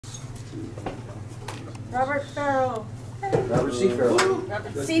Robert Ferrell. Robert C. Ferrell.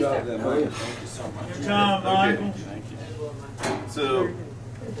 Robert C. Ferrell. Thank you so much. Good job, Michael. Thank you. So,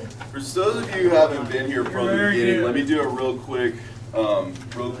 for those of you who haven't been here from the beginning, let me do a real quick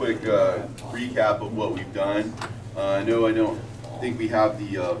recap of what we've done. I don't think we have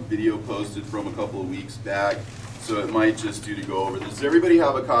the video posted from a couple of weeks back, so it might just do to go over this. Does everybody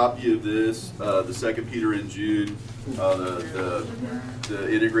have a copy of this, the 2 Peter and Jude, the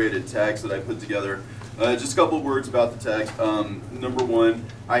integrated text that I put together? Just a couple of words about the text. Number one,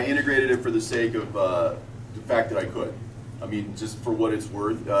 I integrated it for the sake of the fact that I could. I mean, just for what it's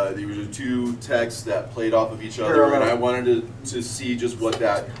worth. There were two texts that played off of each other, and I wanted to see just what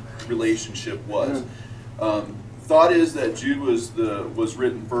that relationship was. Thought is that Jude was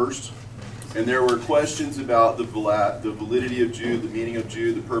written first, and there were questions about the validity of Jude, the meaning of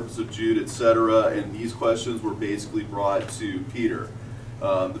Jude, the purpose of Jude, etc. And these questions were basically brought to Peter.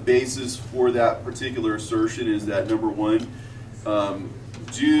 The basis for that particular assertion is that, number one,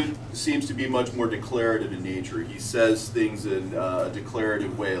 Jude seems to be much more declarative in nature. He says things in a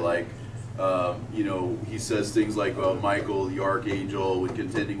declarative way, like, he says things like, Michael, the archangel, when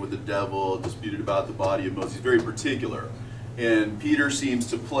contending with the devil, disputed about the body of Moses. He's very particular. And Peter seems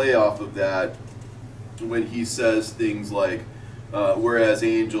to play off of that when he says things like, whereas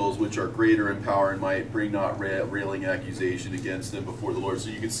angels, which are greater in power and might, bring not railing accusation against them before the Lord. So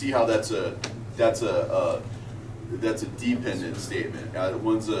you can see how that's a dependent statement.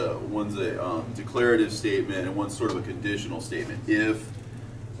 One's a declarative statement, and one's sort of a conditional statement. If,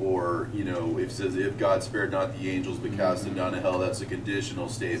 or if it says, if God spared not the angels but cast them down to hell, that's a conditional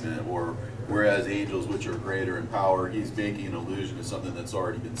statement. Or whereas angels, which are greater in power, he's making an allusion to something that's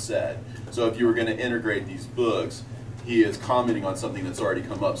already been said. So if you were going to integrate these books, he is commenting on something that's already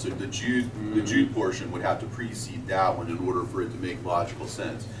come up. So the Jude portion would have to precede that one in order for it to make logical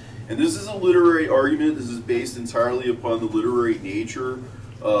sense. And this is a literary argument. This is based entirely upon the literary nature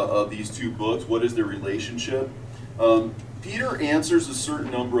of these two books. What is their relationship? Peter answers a certain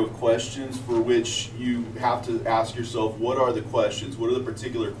number of questions for which you have to ask yourself, what are the questions? What are the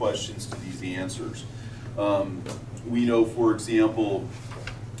particular questions to these answers? We know, for example,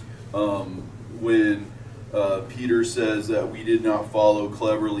 when Peter says that we did not follow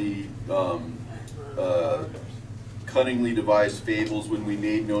cleverly cunningly devised fables when we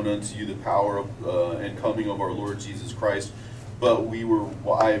made known unto you the power of, and coming of our Lord Jesus Christ, but we were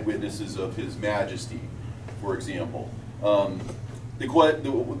eyewitnesses of his majesty, for example. Why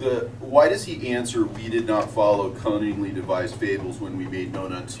does he answer, we did not follow cunningly devised fables when we made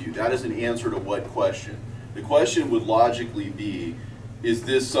known unto you? That is an answer to what question? The question would logically be, is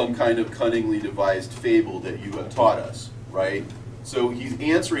this some kind of cunningly devised fable that you have taught us, right? So he's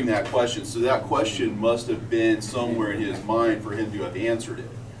answering that question, so that question must have been somewhere in his mind for him to have answered it,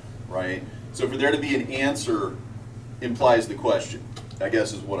 right? So for there to be an answer implies the question, I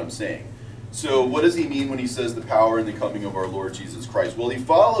guess is what I'm saying. So what does he mean when he says the power and the coming of our Lord Jesus Christ? Well, he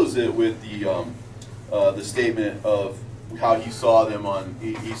follows it with the statement of how he saw him on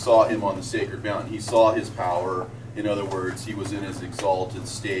the sacred mountain. He saw his power. In other words, he was in his exalted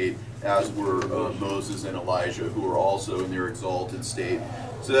state, as were Moses and Elijah, who were also in their exalted state.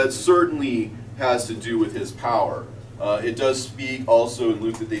 So that certainly has to do with his power. It does speak also in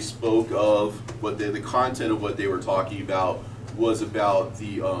Luke that they spoke of what the content of what they were talking about was about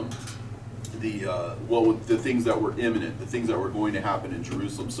the things that were imminent, the things that were going to happen in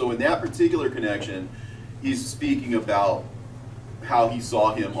Jerusalem. So in that particular connection, he's speaking about how he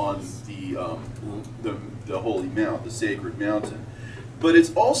saw him on the holy mount, the sacred mountain. But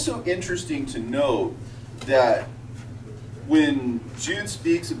it's also interesting to note that when Jude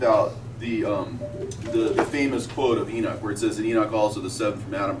speaks about the famous quote of Enoch, where it says, "And Enoch also, the seventh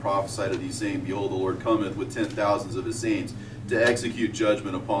from Adam, prophesied of these, saying, Behold, the Lord cometh with 10,000s of his saints to execute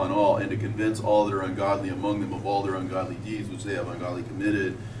judgment upon all, and to convince all that are ungodly among them of all their ungodly deeds which they have ungodly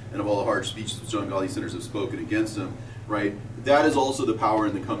committed, and of all the harsh speeches which ungodly sinners have spoken against them." Right? That is also the power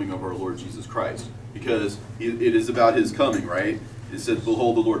in the coming of our Lord Jesus Christ, because it is about his coming, right? It says,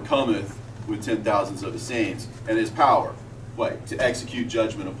 "Behold, the Lord cometh with 10,000s of his saints," and his power, what? To execute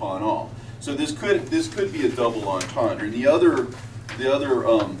judgment upon all. So this could be a double entendre. And the other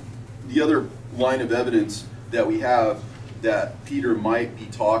line of evidence that we have that Peter might be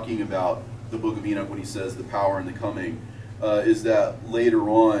talking about the book of Enoch when he says the power and the coming is that later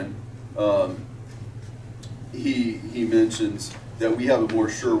on he mentions that we have a more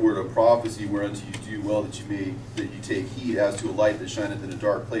sure word of prophecy, whereunto you do well that you take heed as to a light that shineth in a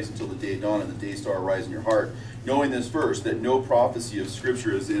dark place until the day dawn and the day star arise in your heart, knowing this first, that no prophecy of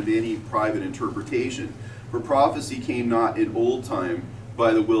Scripture is of any private interpretation. For prophecy came not in old time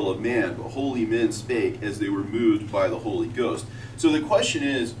by the will of man, but holy men spake as they were moved by the Holy Ghost. So the question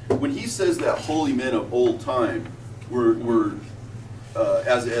is, when he says that holy men of old time were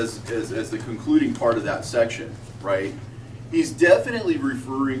as the concluding part of that section, right? He's definitely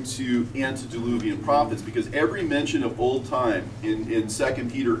referring to antediluvian prophets, because every mention of old time in 2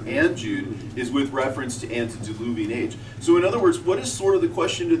 Peter and Jude is with reference to antediluvian age. So in other words, what is sort of the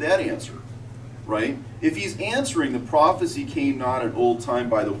question to that answer, right? If he's answering the prophecy came not in old time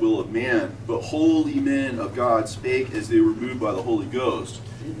by the will of man, but holy men of God spake as they were moved by the Holy Ghost.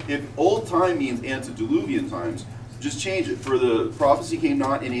 If old time means antediluvian times, just change it. For the prophecy came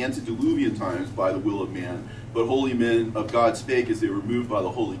not in antediluvian times by the will of man, but holy men of God spake as they were moved by the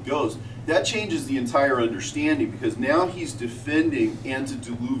Holy Ghost. That changes the entire understanding, because now he's defending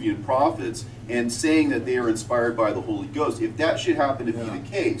antediluvian prophets and saying that they are inspired by the Holy Ghost. If that should happen to be the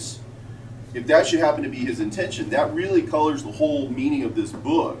case, if that should happen to be his intention, that really colors the whole meaning of this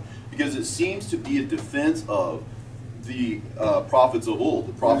book, because it seems to be a defense of the prophets of old,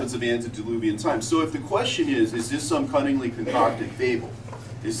 the prophets of antediluvian times. So if the question is this some cunningly concocted fable?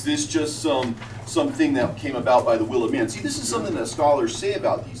 Is this just something that came about by the will of man? See, this is something that scholars say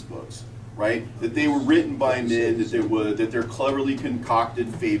about these books, right? That they were written by men, that they're cleverly concocted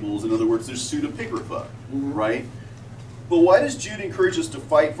fables. In other words, they're pseudepigrapha, right? But why does Jude encourage us to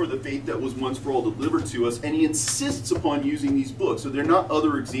fight for the faith that was once for all delivered to us? And he insists upon using these books. So they're not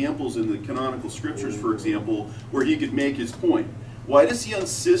other examples in the canonical scriptures, for example, where he could make his point. Why does he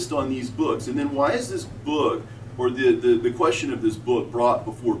insist on these books? And then why is this book, or the question of this book, brought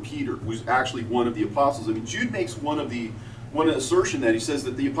before Peter, who's actually one of the apostles? I mean, Jude makes one assertion that he says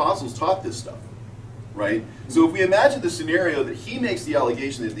that the apostles taught this stuff, right? So if we imagine the scenario that he makes the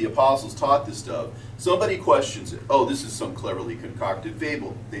allegation that the apostles taught this stuff, somebody questions it. Oh, this is some cleverly concocted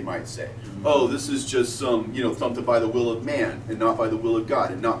fable, they might say. Oh, this is just some, thumped by the will of man, and not by the will of God,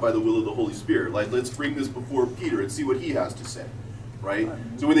 and not by the will of the Holy Spirit. Like, let's bring this before Peter and see what he has to say. Right?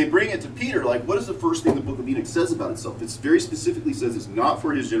 So when they bring it to Peter, like, what is the first thing the book of Enoch says about itself? It very specifically says it's not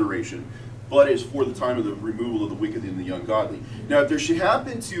for his generation, but it's for the time of the removal of the wicked and the ungodly. Now, if there should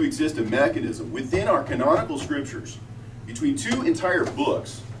happen to exist a mechanism within our canonical scriptures between two entire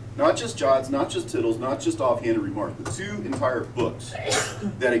books, not just jots, not just tittles, not just offhanded remarks, but two entire books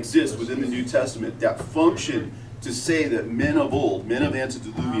that exist within the New Testament that function to say that men of old, men of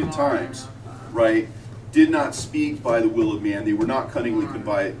antediluvian times, right, did not speak by the will of man. They were not cunningly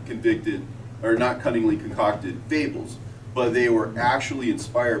convicted, or not cunningly concocted fables, but they were actually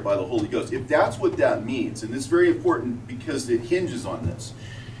inspired by the Holy Ghost. If that's what that means, and it's very important because it hinges on this,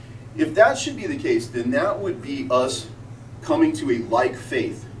 if that should be the case, then that would be us coming to a like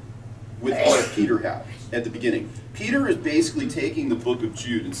faith with what Peter had at the beginning. Peter is basically taking the book of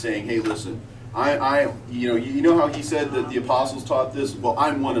Jude and saying, hey, listen, you know how he said that the apostles taught this? Well,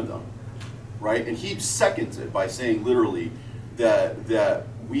 I'm one of them. Right? And he seconds it by saying literally that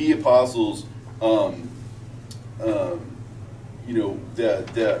we apostles, that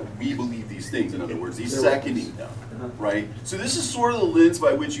we believe these things. In other words, he's seconding them, right? So this is sort of the lens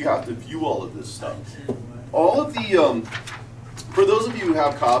by which you have to view all of this stuff. All of the, for those of you who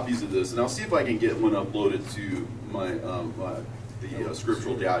have copies of this, and I'll see if I can get one uploaded to my the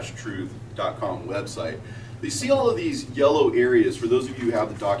scriptural-truth.com website. They see all of these yellow areas. For those of you who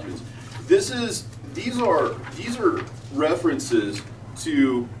have the documents. These are references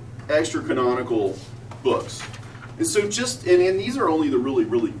to extra canonical books. And so and these are only the really,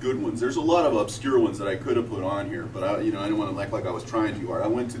 really good ones. There's a lot of obscure ones that I could have put on here, but I don't want to act like I was trying too hard. I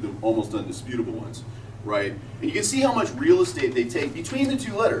went to the almost undisputable ones, right? And you can see how much real estate they take between the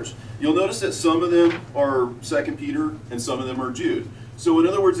two letters. You'll notice that some of them are 2 Peter and some of them are Jude. So in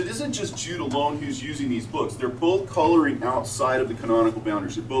other words, it isn't just Jude alone who's using these books. They're both coloring outside of the canonical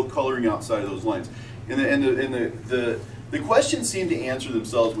boundaries. They're both coloring outside of those lines. And the questions seem to answer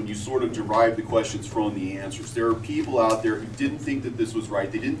themselves when you sort of derive the questions from the answers. There are people out there who didn't think that this was right.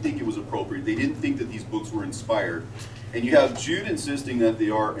 They didn't think it was appropriate. They didn't think that these books were inspired. And you have Jude insisting that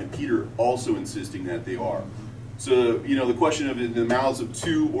they are, and Peter also insisting that they are. So, the question of in the mouths of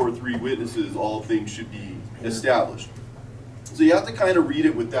 2 or 3 witnesses, all things should be established. So you have to kind of read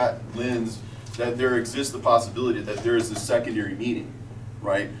it with that lens that there exists the possibility that there is a secondary meaning,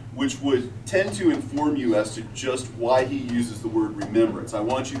 right? Which would tend to inform you as to just why he uses the word remembrance. I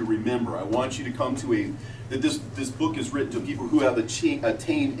want you to remember. I want you to come to that this book is written to people who have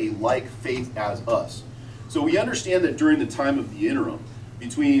attained a like faith as us. So we understand that during the time of the interim,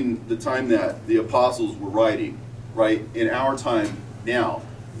 between the time that the apostles were writing, right, in our time now,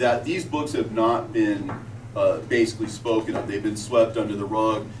 that these books have not been basically spoken of. They've been swept under the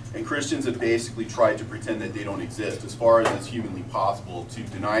rug, and Christians have basically tried to pretend that they don't exist as far as is humanly possible, to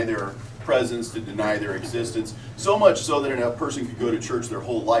deny their presence, to deny their existence, so much so that a person could go to church their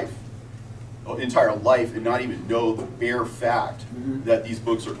whole life, entire life, and not even know the bare fact that these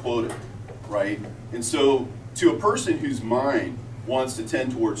books are quoted, right? And so to a person whose mind wants to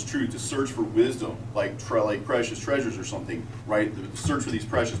tend towards truth, to search for wisdom, like precious treasures or something, right? The search for these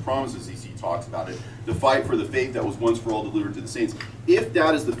precious promises, he talks about it. The fight for the faith that was once for all delivered to the saints. If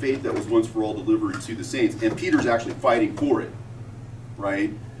that is the faith that was once for all delivered to the saints, and Peter's actually fighting for it,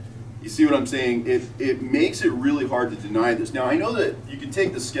 right? You see what I'm saying? It makes it really hard to deny this. Now, I know that you can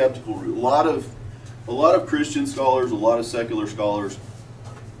take the skeptical route. A lot of Christian scholars, a lot of secular scholars,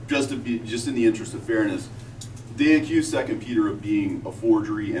 just in the interest of fairness, they accuse 2 Peter of being a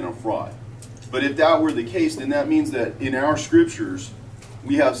forgery and a fraud. But if that were the case, then that means that in our scriptures,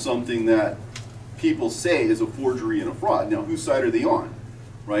 we have something that people say is a forgery and a fraud. Now, whose side are they on?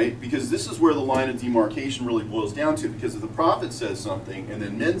 Right? Because this is where the line of demarcation really boils down to. Because if the prophet says something and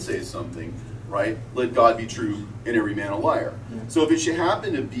then men say something, right? Let God be true and every man a liar. So if it should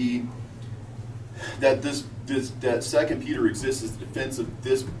happen to be that that 2 Peter exists as the defense of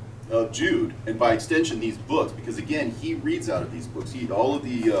this of Jude, and by extension these books, because again he reads out of these books. All of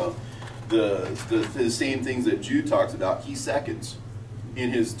the same things that Jude talks about, he seconds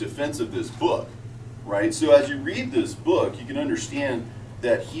in his defense of this book, right? So as you read this book, you can understand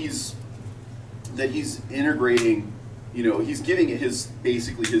that he's integrating, you know, he's giving it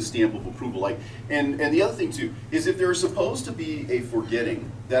basically his stamp of approval. Like, and the other thing too is, if there's supposed to be a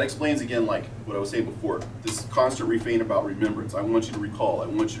forgetting, that explains again, like what I was saying before, this constant refrain about remembrance. I want you to recall, I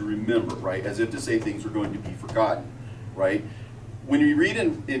want you to remember, right? As if to say things are going to be forgotten, right? When you read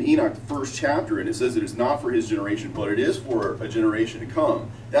in Enoch, the first chapter, and it says it is not for his generation, but it is for a generation to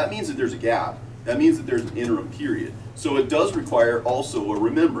come, that means that there's a gap. That means that there's an interim period. So it does require also a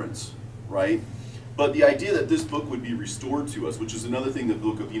remembrance, right? But the idea that this book would be restored to us, which is another thing that the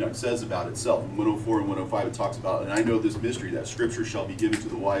book of Enoch says about itself. In 104 and 105 it talks about, and I know this mystery, that scripture shall be given to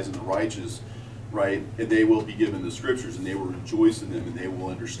the wise and the righteous, right? And they will be given the scriptures, and they will rejoice in them, and they will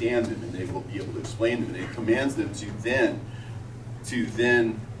understand them, and they will be able to explain them. And it commands them to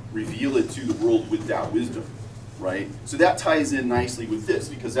then reveal it to the world with that wisdom, right? So that ties in nicely with this,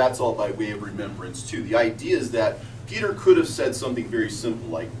 because that's all by way of remembrance too. The idea is that Peter could have said something very simple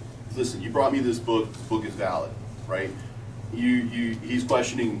like, listen, you brought me this book is valid, right? He's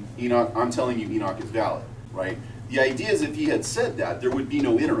questioning Enoch, I'm telling you Enoch is valid, right? The idea is, if he had said that, there would be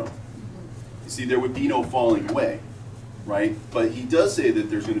no interim. You see, there would be no falling away, right? But he does say that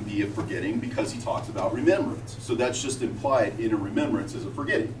there's going to be a forgetting, because he talks about remembrance. So that's just implied in a remembrance as a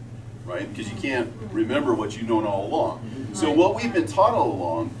forgetting, right? Because you can't remember what you've known all along. So what we've been taught all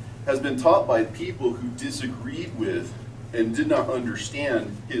along has been taught by people who disagreed with and did not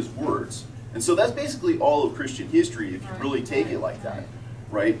understand his words. And so that's basically all of Christian history, if you really take it like that,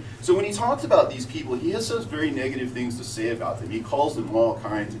 right? So when he talks about these people, he has some very negative things to say about them. He calls them all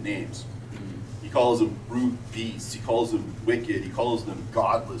kinds of names. He calls them brute beasts. He calls them wicked. He calls them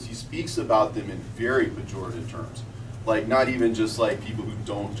godless. He speaks about them in very pejorative terms. Like, not even just like people who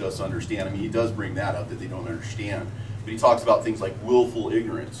don't just understand. I mean, he does bring that up, that they don't understand. But he talks about things like willful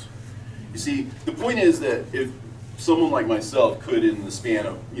ignorance. You see, the point is that if someone like myself could, in the span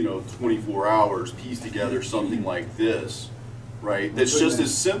of 24 hours, piece together something like this, right? That's just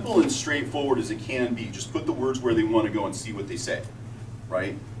as simple and straightforward as it can be. Just put the words where they want to go and see what they say,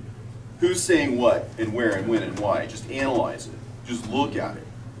 right? Who's saying what and where and when and why? Just analyze it. Just look at it.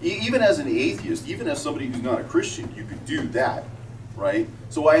 Even as an atheist, even as somebody who's not a Christian, you could do that, right?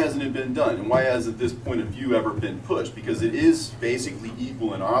 So why hasn't it been done? And why hasn't this point of view ever been pushed? Because it is basically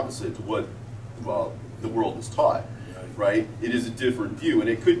equal and opposite to what, well, the world is taught, right? It is a different view, and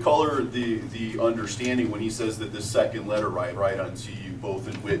it could color the understanding when he says that this second letter I write unto you, both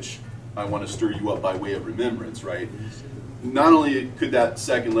in which I want to stir you up by way of remembrance, right? Not only could that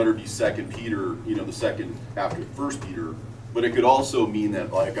second letter be 2 Peter, the second after 1 Peter, but it could also mean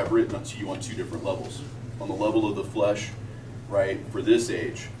that, like, I've written unto you on two different levels. On the level of the flesh, right, for this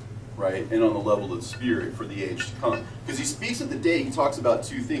age, right, and on the level of the spirit for the age to come. Because he speaks of the day, he talks about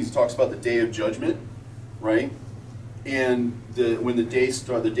two things. He talks about the day of judgment, right? And when the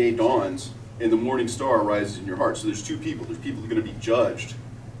day dawns and the morning star arises in your heart. So there's two people. There's people who are going to be judged,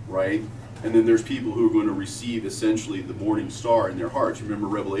 right? And then there's people who are going to receive essentially the morning star in their hearts. Remember,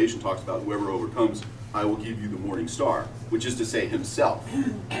 Revelation talks about whoever overcomes, I will give you the morning star, which is to say himself,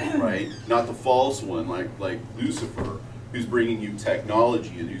 right? Not the false one like Lucifer, who's bringing you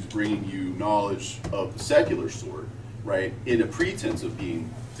technology and who's bringing you knowledge of the secular sort, right? In a pretense of being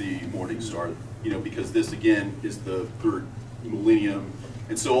the morning star, because this again is the third millennium,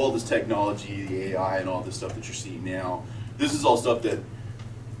 and so all this technology, the AI, and all this stuff that you're seeing now, this is all stuff that,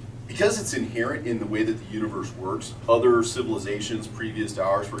 because it's inherent in the way that the universe works, other civilizations previous to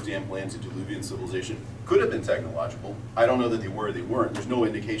ours, for example, antediluvian civilization, could have been technological. I don't know that they were or they weren't. There's no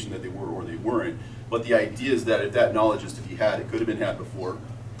indication that they were or they weren't. But the idea is that if that knowledge is to be had, it could have been had before,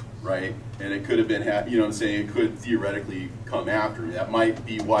 right? And it could have been had, what I'm saying, it could theoretically come after. That might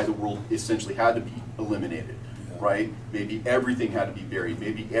be why the world essentially had to be eliminated, right? Maybe everything had to be buried.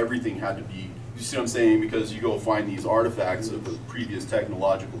 Maybe everything had to be, you see what I'm saying? Because you go find these artifacts of the previous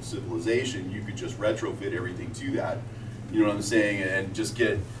technological civilization, you could just retrofit everything to that. You know what I'm saying? And just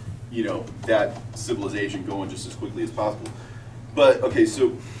get, that civilization going just as quickly as possible. But, okay,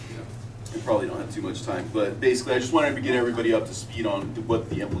 so I probably don't have too much time, but basically I just wanted to get everybody up to speed on what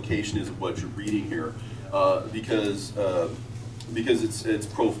the implication is of what you're reading here, because it's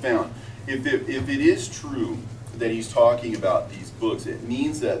profound. If it is true that he's talking about these books, it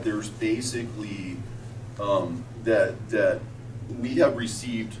means that there's basically that we have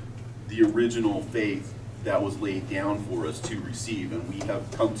received the original faith that was laid down for us to receive, and we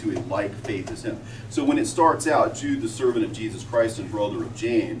have come to a like faith as him. So when it starts out, Jude, the servant of Jesus Christ and brother of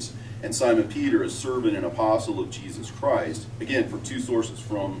James, and Simon Peter, a servant and apostle of Jesus Christ, again, from two sources,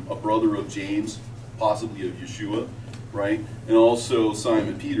 from a brother of James, possibly of Yeshua, right? And also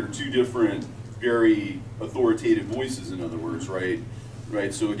Simon Peter, two different, very authoritative voices, in other words, right?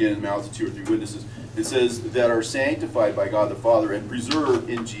 Right. So again, mouths of 2 or 3 witnesses. It says that are sanctified by God the Father and preserved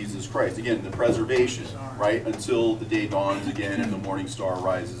in Jesus Christ. Again, the preservation, right? Until the day dawns again and the morning star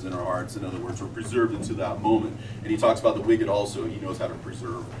rises in our hearts. In other words, we're preserved into that moment. And he talks about the wicked also. He knows how to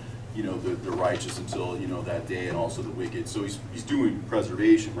preserve, the righteous until, that day, and also the wicked. So he's doing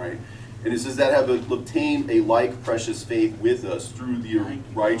preservation, right? And it says that have obtained a like precious faith with us through the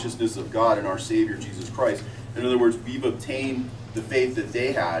righteousness of God and our Savior Jesus Christ. In other words, we've obtained the faith that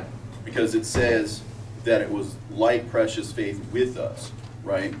they had because it says that it was like precious faith with us,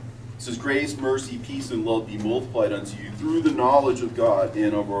 right? It says, grace, mercy, peace, and love be multiplied unto you through the knowledge of God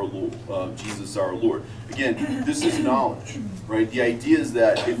and of our Lord, Jesus our Lord. Again, this is knowledge, right? The idea is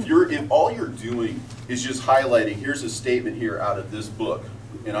that if all you're doing is just highlighting, here's a statement here out of this book,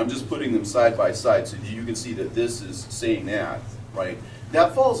 and I'm just putting them side by side so you can see that this is saying that, right?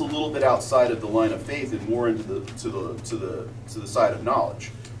 That falls a little bit outside of the line of faith and more into the side of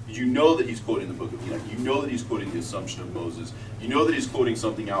knowledge. You know that he's quoting the book of Enoch. You know that he's quoting the Assumption of Moses. You know that he's quoting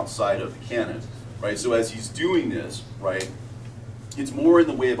something outside of the canon, right? So as he's doing this, right, it's more in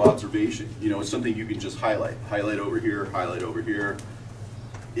the way of observation. It's something you can just highlight. Highlight over here, highlight over here.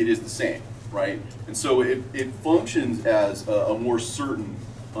 It is the same, right? And so it functions as a more certain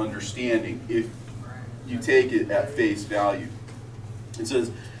understanding if you take it at face value. It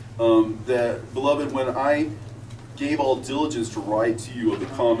says that, beloved, when I gave all diligence to write to you of the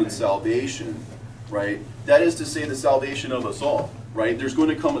common salvation, right? That is to say the salvation of us all, right? There's going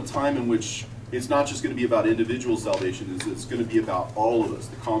to come a time in which it's not just going to be about individual salvation, it's going to be about all of us,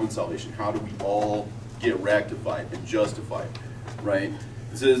 the common salvation. How do we all get rectified and justified, right?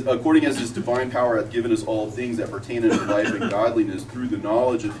 It says, according as his divine power hath given us all things that pertain unto life and godliness through the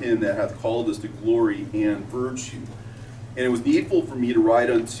knowledge of him that hath called us to glory and virtue. And it was needful for me to write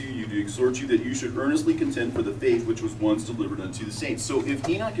unto you, to exhort you that you should earnestly contend for the faith which was once delivered unto the saints. So if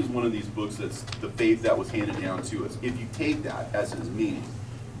Enoch is one of these books that's the faith that was handed down to us, if you take that as his meaning,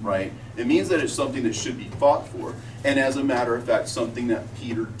 right, it means that it's something that should be fought for. And as a matter of fact, something that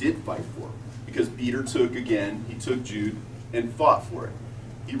Peter did fight for. Because Peter took Jude and fought for it.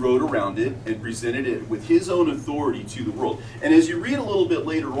 He wrote around it and presented it with his own authority to the world. And as you read a little bit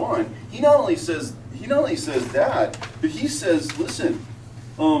later on, he not only says that, but he says, listen,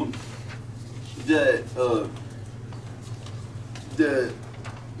 account that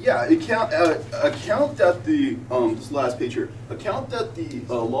the this last page here, account that the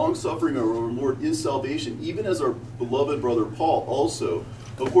long suffering of our Lord is salvation, even as our beloved brother Paul also,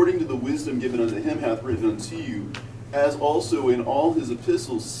 according to the wisdom given unto him, hath written unto you, as also in all his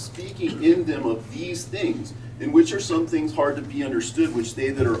epistles, speaking in them of these things, in which are some things hard to be understood, which they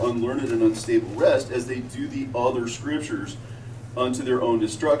that are unlearned and unstable wrest, as they do the other scriptures unto their own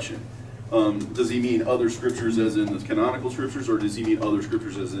destruction. Does he mean other scriptures as in the canonical scriptures, or does he mean other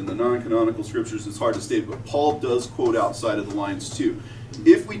scriptures as in the non-canonical scriptures? It's hard to state, but Paul does quote outside of the lines too.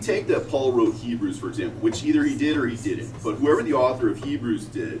 If we take that Paul wrote Hebrews, for example, which either he did or he didn't, but whoever the author of Hebrews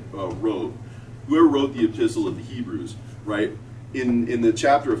whoever wrote the epistle of the Hebrews, right, in the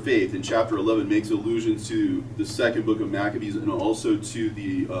chapter of faith, in chapter 11, makes allusion to the second book of Maccabees and also to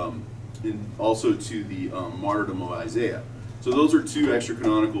the martyrdom of Isaiah. So those are two extra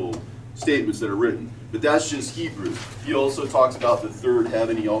canonical statements that are written. But that's just Hebrew. He also talks about the third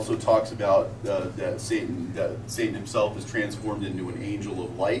heaven. He also talks about that Satan himself is transformed into an angel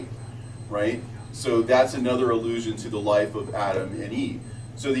of light, right? So that's another allusion to the life of Adam and Eve.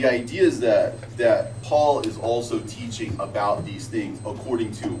 So the idea is that Paul is also teaching about these things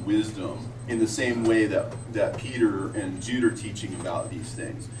according to wisdom, in the same way that Peter and Jude are teaching about these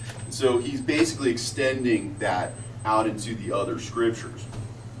things. So he's basically extending that out into the other scriptures.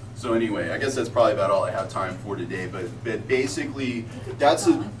 So anyway, I guess that's probably about all I have time for today. But basically, that's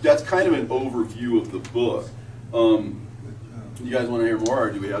kind of an overview of the book. You guys want to hear more,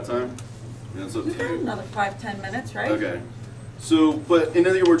 or do we have time? That's up to you. Another 5-10 minutes, right? Okay. So, but in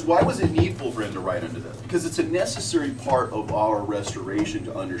other words, why was it needful for him to write unto this? Because it's a necessary part of our restoration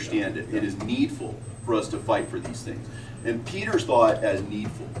to understand it. It is needful for us to fight for these things. And Peter's thought as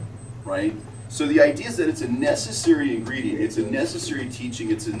needful, right? So the idea is that it's a necessary ingredient, it's a necessary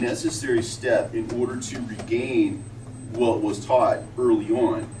teaching, it's a necessary step in order to regain what was taught early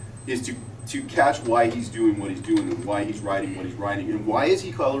on, is to catch why he's doing what he's doing and why he's writing what he's writing and why is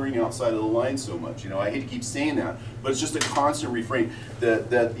he coloring outside of the lines so much. You know, I hate to keep saying that, but it's just a constant refrain that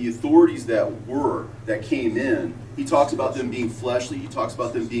the authorities that came in, he talks about them being fleshly, he talks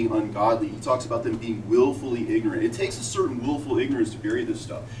about them being ungodly, he talks about them being willfully ignorant. It takes a certain willful ignorance to bury this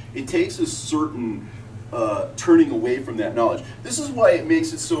stuff. It takes a certain turning away from that knowledge. This is why it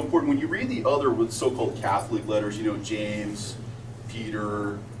makes it so important. When you read the other so-called Catholic letters, you know, James,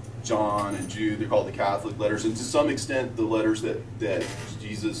 Peter, John, and Jude, they're called the Catholic letters, and to some extent the letters that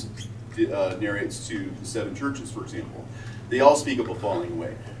Jesus narrates to the 7 churches, for example. They all speak of a falling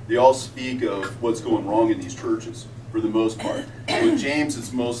away. They all speak of what's going wrong in these churches, for the most part. With James,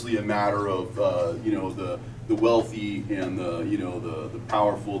 it's mostly a matter of you know, the wealthy and the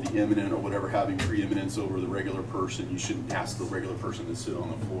powerful, the eminent, or whatever, having preeminence over the regular person. You shouldn't ask the regular person to sit on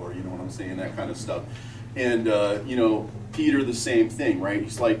the floor. You know what I'm saying? That kind of stuff. And you know, Peter, the same thing, right?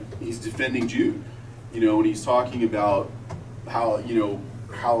 He's defending Jude, you know, and he's talking about how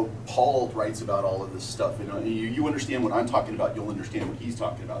how Paul writes about all of this stuff. You understand what I'm talking about, you'll understand what he's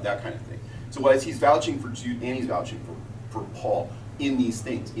talking about, that kind of thing. So as he's vouching for Jude and he's vouching for Paul in these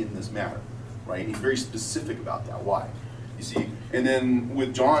things, in this matter, right? He's very specific about that. Why? You see, and then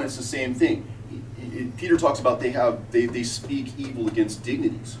with John, it's the same thing. Peter talks about they speak evil against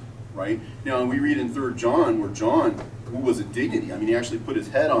dignities, right? Now we read in 3 John where John, who was a dignity, I mean, he actually put his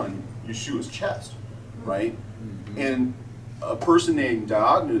head on Yeshua's chest, right? And a person named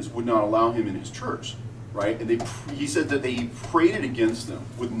Diogenes would not allow him in his church, right? And he said that they prated against them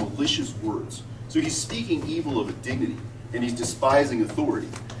with malicious words. So he's speaking evil of a dignity, and he's despising authority.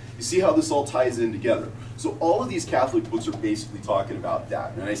 You see how this all ties in together. So all of these Catholic books are basically talking about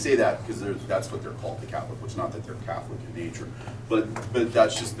that. And I say that because that's what they're called, the Catholic books, not that they're Catholic in nature. But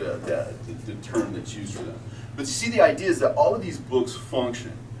that's just the term that's used for them. But you see, the idea is that all of these books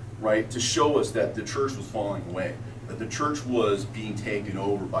function, right, to show us that the church was falling away, that the church was being taken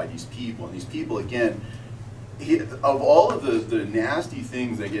over by these people. And these people, again, of all of the nasty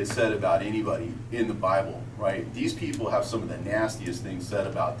things that get said about anybody in the Bible, right, these people have some of the nastiest things said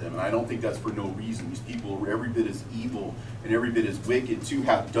about them. And I don't think that's for no reason. These people are every bit as evil and every bit as wicked to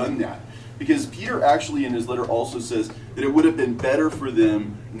have done that. Because Peter actually in his letter also says that it would have been better for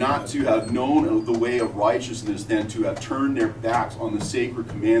them not to have known the way of righteousness than to have turned their backs on the sacred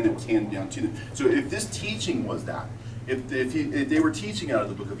command that was handed down to them. So if this teaching was that, if they were teaching out of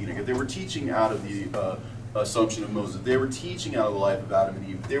the book of Enoch, if they were teaching out of the Assumption of Moses, if they were teaching out of the life of Adam and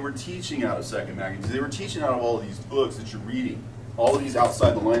Eve, if they were teaching out of 2nd Maccabees, they were teaching out of all of these books that you're reading, all of these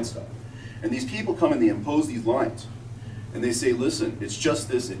outside the line stuff. And these people come and they impose these lines. And they say, listen, it's just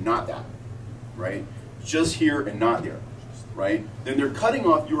this and not that, right? Just here and not there, right? Then they're cutting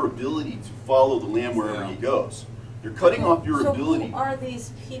off your ability to follow the Lamb wherever he goes. They're cutting off your ability. So who are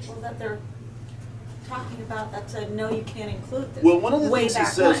these people that they're talking about that said, no, you can't include this? Well, one of the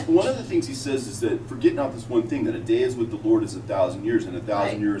things he says is that, forget not this one thing, that a day is with the Lord is 1,000 years, and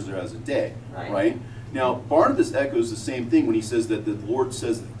 1,000 years are as a day, right? Now, Barnabas echoes the same thing when he says that the Lord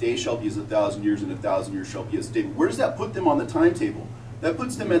says that the day shall be as 1,000 years, and 1,000 years shall be as a day. Where does that put them on the timetable? That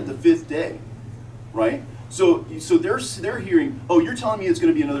puts them at the 5th day, right? So they're hearing, oh, you're telling me it's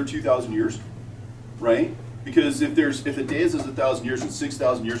going to be another 2,000 years, right? Because if a day is as 1,000 years and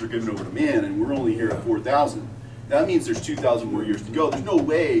 6,000 years are given over to man, and we're only here at 4,000, that means there's 2,000 more years to go. There's no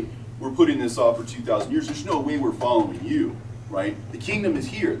way we're putting this off for 2,000 years. There's no way we're following you, right? The kingdom is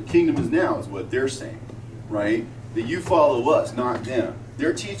here. The kingdom is now, is what they're saying, right? That you follow us, not them.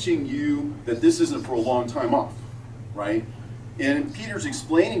 They're teaching you that this isn't for a long time off, right? And Peter's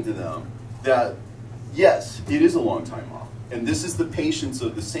explaining to them that, yes, it is a long time off. And this is the patience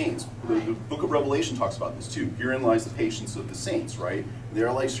of the saints. The book of Revelation talks about this too. Herein lies the patience of the saints, right?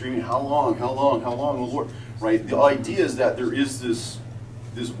 They're like screaming, how long, how long, how long, O Lord, right? The idea is that there is this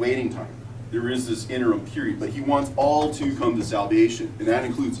waiting time. There is this interim period, but he wants all to come to salvation, and that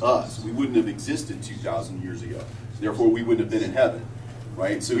includes us. We wouldn't have existed 2,000 years ago. Therefore, we wouldn't have been in heaven,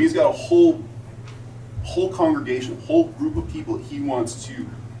 right? So he's got a whole congregation, a whole group of people he wants to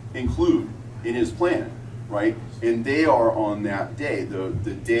include in his plan, right? And they are on that day, the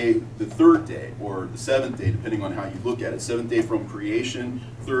third day, or the seventh day, depending on how you look at it. Seventh day from creation,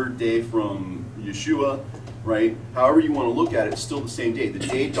 third day from Yeshua, right? However you want to look at it, it's still the same day. The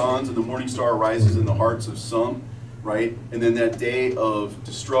day dawns and the morning star rises in the hearts of some, right? And then that day of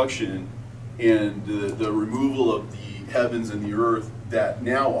destruction and the removal of the heavens and the earth that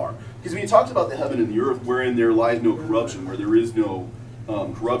now are. Because when he talks about the heaven and the earth, wherein there lies no corruption, where there is no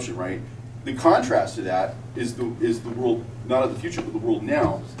corruption, right? The contrast to that is the world, not of the future, but the world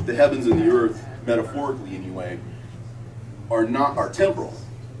now. The heavens and the earth, metaphorically anyway, are temporal,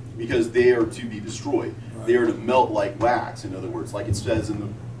 because they are to be destroyed. They are to melt like wax, in other words, like it says in the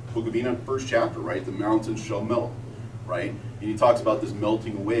book of Enoch, first chapter, right? The mountains shall melt, right? And he talks about this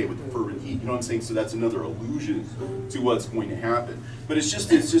melting away with the fervent heat. You know what I'm saying? So that's another allusion to what's going to happen. But it's just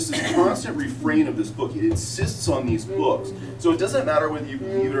this constant refrain of this book. It insists on these books. So it doesn't matter whether you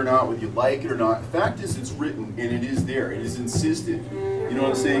believe it or not, whether you like it or not. The fact is, it's written and it is there. It is insisted. You know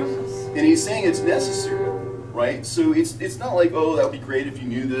what I'm saying? And he's saying it's necessary, right? So it's not like, oh, that would be great if you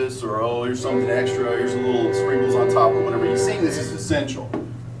knew this, or oh, here's something extra, here's a little sprinkles on top or whatever. He's saying this is essential,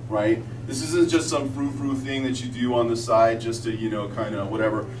 right? This isn't just some frou-frou thing that you do on the side just to, you know, kind of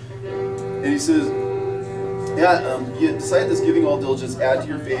whatever. And he says, beside this, giving all diligence, add to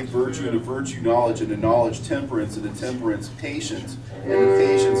your faith virtue, and to virtue knowledge, and to knowledge temperance, and to temperance patience, and to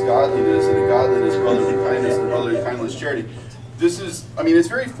patience godliness, and to godliness brotherly kindness, and brotherly kindness charity. This is, I mean, it's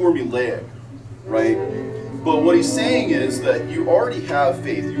very formulaic, right? But what he's saying is that you already have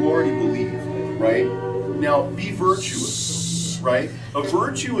faith, you already believe, right? Now, be virtuous, right? A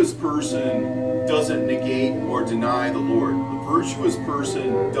virtuous person doesn't negate or deny the Lord. A virtuous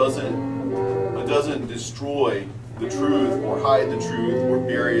person doesn't destroy the truth or hide the truth or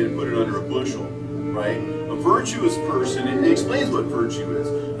bury it and put it under a bushel, right? A virtuous person, it explains what virtue is.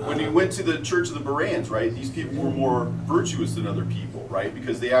 When he went to the church of the Bereans, right, these people were more virtuous than other people, right,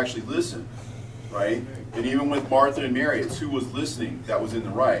 because they actually listened, right? And even with Martha and Mary, it's who was listening that was in the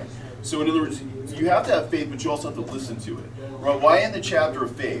right. So in other words, you have to have faith, but you also have to listen to it. Right? Why in the chapter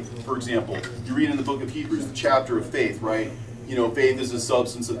of faith, for example, you read in the book of Hebrews, the chapter of faith, right? You know, faith is the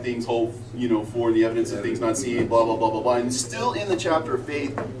substance of things hoped, you know, for the evidence of things not seen, blah, blah, blah, blah, blah. And still in the chapter of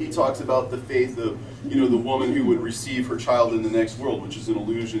faith, he talks about the faith of, you know, the woman who would receive her child in the next world, which is an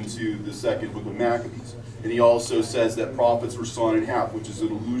allusion to the second book of Maccabees. And he also says that prophets were sawn in half, which is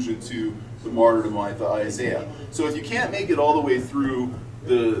an allusion to the martyrdom of Isaiah. So if you can't make it all the way through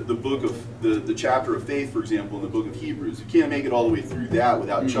the book of the chapter of faith, for example, in the book of Hebrews, you can't make it all the way through that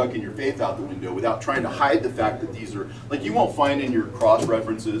without chucking your faith out the window, without trying to hide the fact that these are, like, you won't find in your cross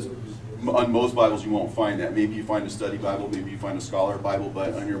references, on most Bibles you won't find that. Maybe you find a study Bible, maybe you find a scholar Bible,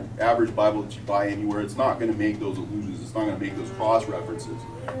 but on your average Bible that you buy anywhere, it's not going to make those allusions, it's not going to make those cross references,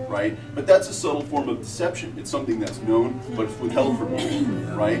 right? But that's a subtle form of deception. It's something that's known, but it's withheld from you,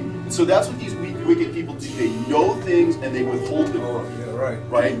 right? And so that's what these weak, wicked people do. They know things and they withhold them from you,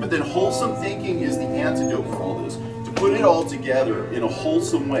 right? But then wholesome thinking is the antidote for all this. To put it all together in a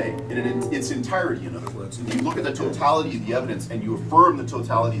wholesome way, in its entirety, in other words. And you look at the totality of the evidence and you affirm the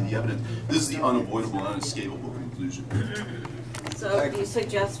totality of the evidence. This is the unavoidable, unescapable conclusion. So do you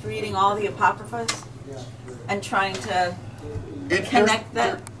suggest reading all the Apocryphas and trying to connect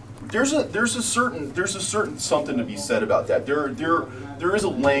that? There's a certain something to be said about that. There is a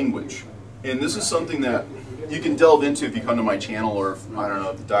language, and this is something that you can delve into if you come to my channel, or if, I don't know,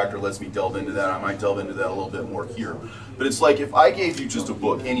 if the doctor lets me delve into that, I might delve into that a little bit more here. But it's like if I gave you just a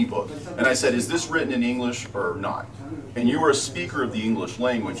book, any book, and I said, is this written in English or not? And you were a speaker of the English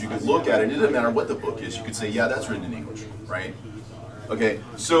language, you could look at it, it doesn't matter what the book is, you could say, yeah, that's written in English, right? Okay,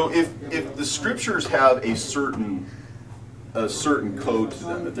 so if the scriptures have a certain code to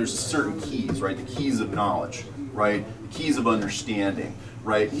them, if there's certain keys, right, the keys of knowledge, right, the keys of understanding,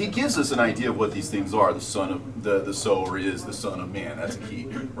 right, he gives us an idea of what these things are. The son of the sower is the Son of Man, that's a key,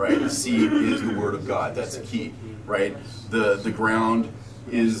 right? The seed is the Word of God, that's a key, right? The ground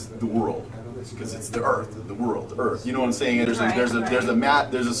is the world, because it's the earth, the world, the earth. You know what I'm saying? There's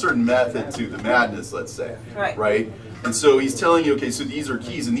a certain method to the madness, let's say, right? And so he's telling you, okay, so these are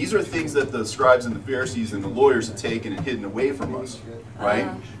keys, and these are things that the scribes and the Pharisees and the lawyers have taken and hidden away from us, right?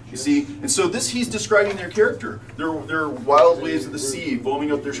 You see? And so he's describing their character. They're wild waves of the sea,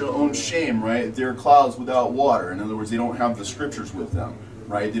 foaming up their own shame, right? They're clouds without water. In other words, they don't have the scriptures with them,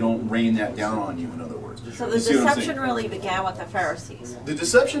 right? They don't rain that down on you, in other words. So the deception really began with the Pharisees. The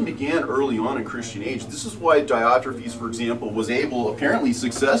deception began early on in Christian age. This is why Diotrephes, for example, was able, apparently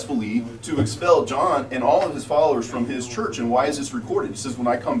successfully, to expel John and all of his followers from his church. And why is this recorded? He says, when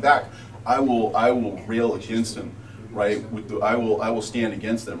I come back, I will rail against him, right? I will stand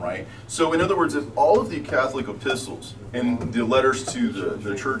against them, right? So in other words, if all of the Catholic epistles and the letters to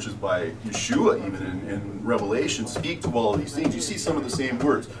the churches by Yeshua, even in Revelation, speak to all of these things, you see some of the same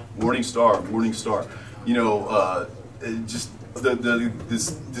words: morning star, morning star. You know, just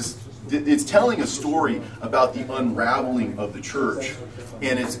it's telling a story about the unraveling of the church,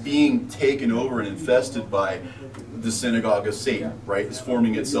 and it's being taken over and infested by the synagogue of Satan, right? It's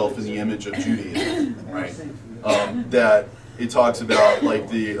forming itself in the image of Judaism, right? That it talks about like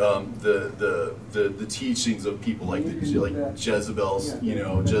the teachings of people like Jezebel's, you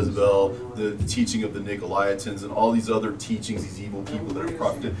know, Jezebel, the teaching of the Nicolaitans, and all these other teachings, these evil people that are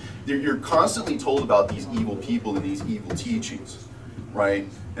profited. You're constantly told about these evil people and these evil teachings, right?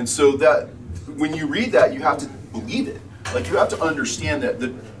 And so that when you read that, you have to believe it. Like, you have to understand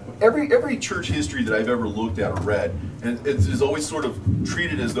that every church history that I've ever looked at or read, and it's always sort of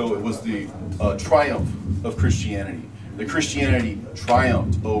treated as though it was the triumph of Christianity. That Christianity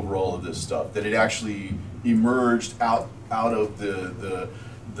triumphed over all of this stuff. That it actually emerged out of the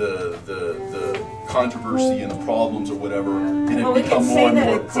controversy and the problems or whatever, and it become more and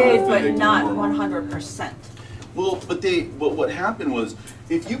more perfect. We can say that it did, but not 100%. Well, but what happened was,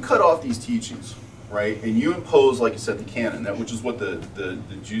 if you cut off these teachings, right, and you impose, like you said, the canon, which is what the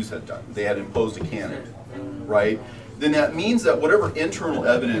Jews had done. They had imposed a canon, right? Then that means that whatever internal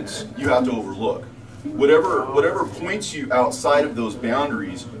evidence you have to overlook, whatever points you outside of those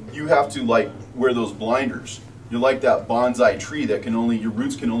boundaries, you have to like wear those blinders. You're like that bonsai tree that your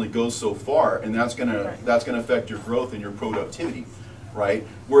roots can only go so far, and that's gonna affect your growth and your productivity, right?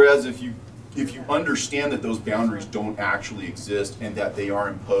 Whereas if you understand that those boundaries don't actually exist and that they are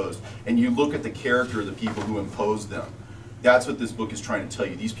imposed, and you look at the character of the people who imposed them, that's what this book is trying to tell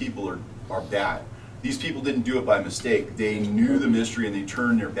you. These people are bad. These people didn't do it by mistake. They knew the mystery and they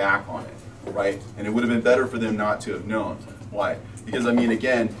turned their back on it, right? And it would have been better for them not to have known. Why? Because, I mean,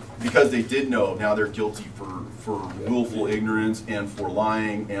 again, because they did know, now they're guilty for willful ignorance and for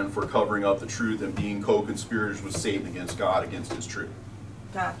lying and for covering up the truth and being co-conspirators with Satan against God, against his truth.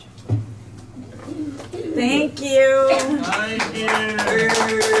 Gotcha. Thank you. Thank you.